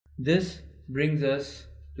This brings us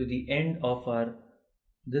to the end of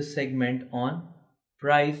this segment on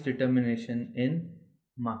price determination in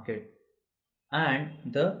market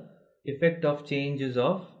and the effect of changes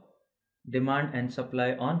of demand and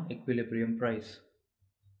supply on equilibrium price.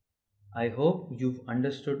 I hope you've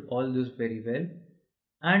understood all this very well,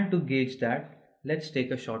 and to gauge that, let's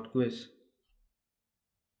take a short quiz.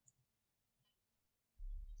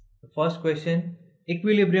 The first question: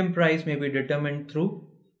 equilibrium price may be determined through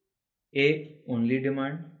A. Only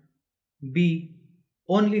demand, B.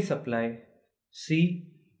 Only supply, C.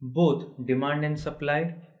 Both demand and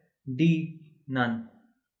supply, D. None.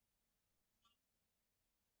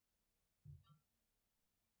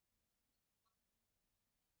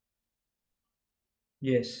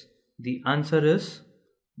 Yes, the answer is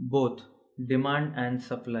both demand and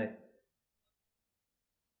supply.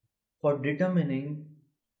 For determining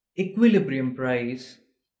equilibrium price,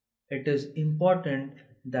 it is important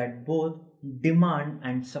that both demand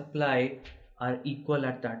and supply are equal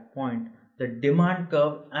at that point. The demand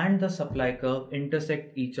curve and the supply curve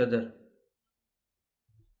intersect each other.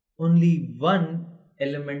 Only one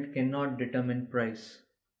element cannot determine price.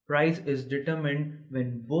 Price is determined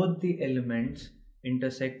when both the elements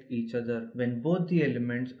intersect each other, when both the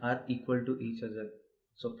elements are equal to each other.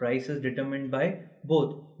 So price is determined by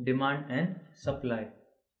both demand and supply.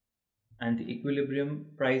 And the equilibrium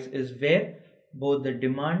price is where both the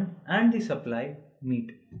demand and the supply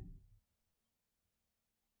meet.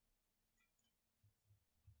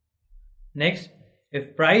 Next,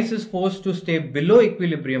 if price is forced to stay below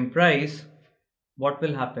equilibrium price, what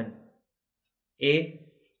will happen? A.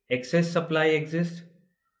 Excess supply exists.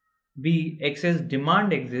 B. Excess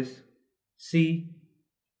demand exists. C.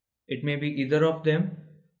 It may be either of them.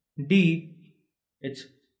 D. It's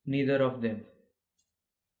neither of them.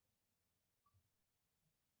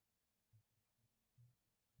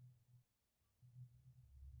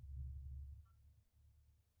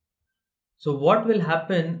 So what will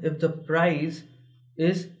happen if the price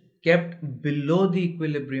is kept below the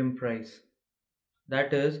equilibrium price?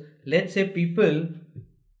 That is, let's say people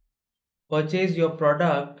purchase your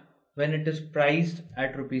product when it is priced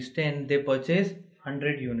at ₹10, they purchase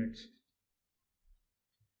 100 units.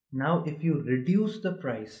 Now if you reduce the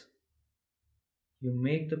price, you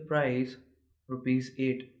make the price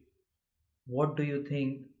 ₹8, what do you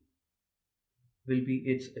think will be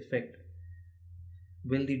its effect?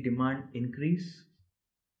 Will the demand increase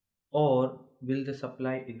or will the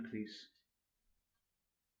supply increase?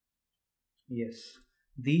 Yes,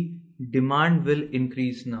 the demand will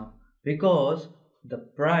increase now because the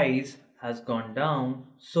price has gone down,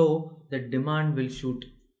 so the demand will shoot.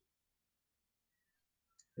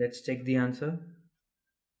 Let's check the answer.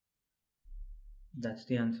 That's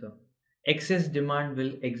the answer. Excess demand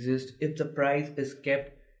will exist if the price is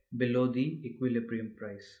kept below the equilibrium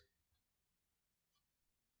price.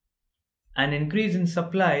 An increase in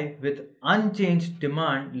supply with unchanged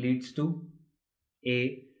demand leads to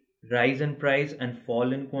A. Rise in price and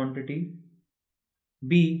fall in quantity,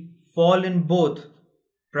 B. Fall in both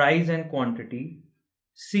price and quantity,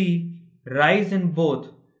 C. Rise in both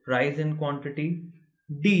price and quantity,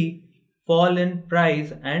 D. Fall in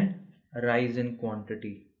price and rise in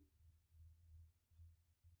quantity.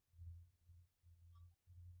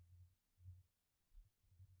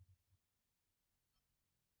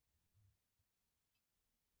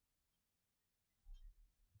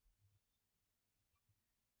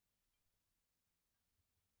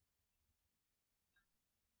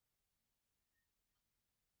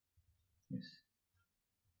 Yes.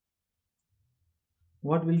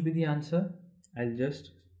 What will be the answer? I'll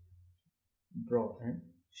just draw and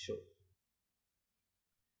show.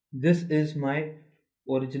 This is my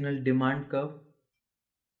original demand curve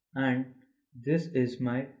and this is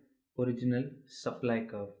my original supply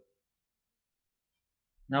curve.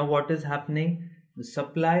 Now what is happening? The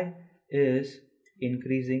supply is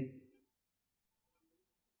increasing.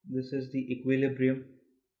 This is the equilibrium.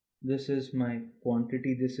 This is my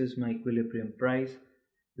quantity. This is my equilibrium price.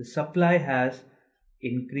 The supply has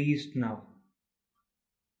increased now.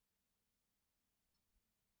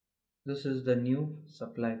 This is the new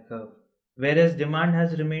supply curve. Whereas demand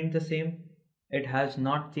has remained the same. It has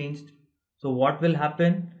not changed. So what will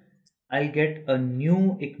happen? I'll get a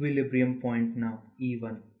new equilibrium point now,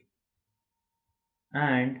 E1.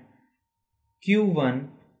 And Q1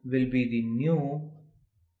 will be the new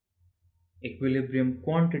equilibrium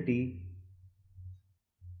quantity.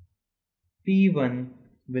 P1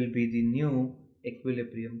 will be the new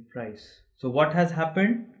equilibrium price. So what has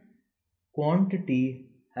happened? Quantity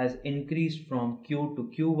has increased from Q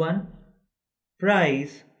to Q1.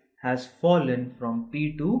 Price has fallen from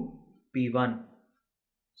P to P1.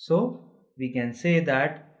 So we can say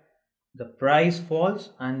that the price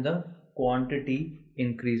falls and the quantity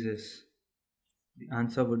increases. The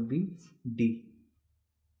answer would be D.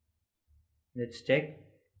 Let's check.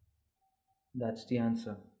 That's the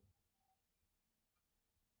answer.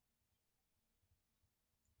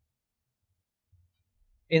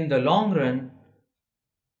 In the long run,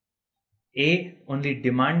 A, only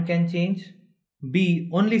demand can change. B,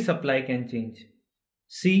 only supply can change.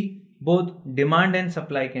 C, both demand and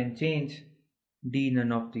supply can change. D,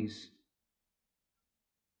 none of these.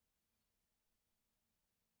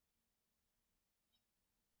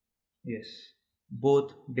 Yes,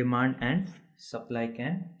 both demand and supply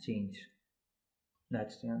can change.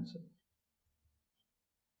 That's the answer.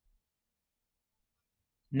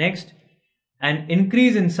 Next, an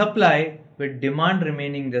increase in supply with demand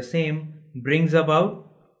remaining the same brings about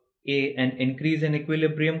A, an increase in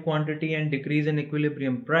equilibrium quantity and decrease in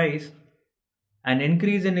equilibrium price, an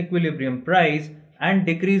increase in equilibrium price and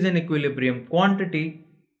decrease in equilibrium quantity.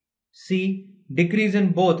 C, decrease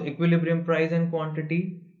in both equilibrium price and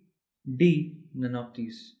quantity. D, none of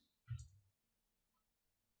these.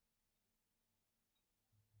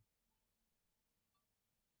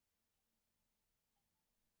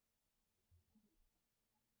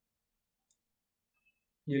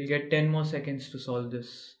 You'll get 10 more seconds to solve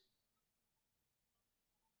this.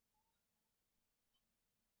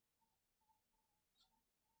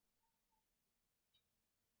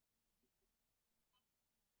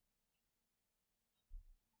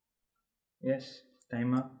 Yes,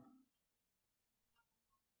 time up.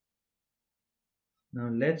 Now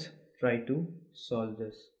let's try to solve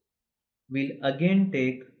this. We'll again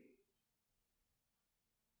take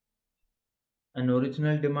an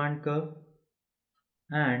original demand curve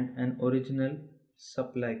and an original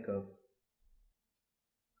supply curve.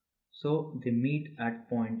 So they meet at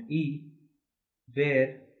point E,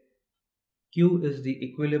 where Q is the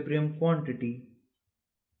equilibrium quantity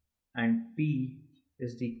and P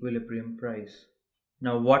is the equilibrium price.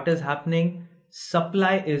 Now what is happening?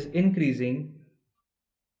 Supply is increasing,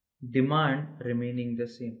 demand remaining the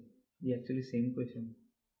same. ये actually same question.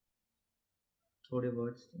 थोड़े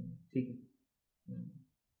words ठीक है.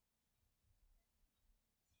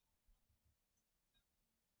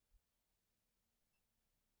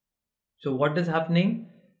 So what is happening?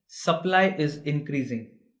 Supply is increasing.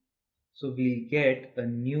 So we'll get a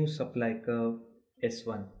new supply curve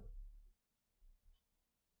S1.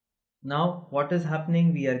 Now what is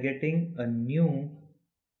happening? We are getting a new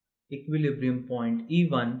equilibrium point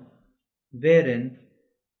E1, wherein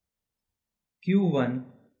Q1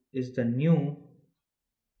 is the new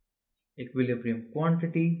equilibrium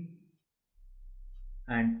quantity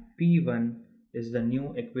and P1 is the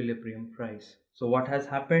new equilibrium price. So what has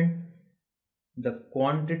happened? The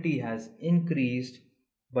quantity has increased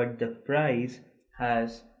but the price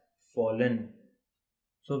has fallen.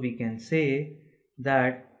 So we can say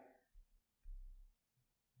that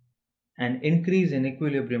an increase in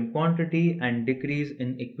equilibrium quantity and decrease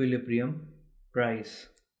in equilibrium price.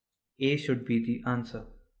 A should be the answer.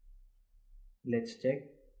 Let's check.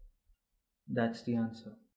 That's the answer.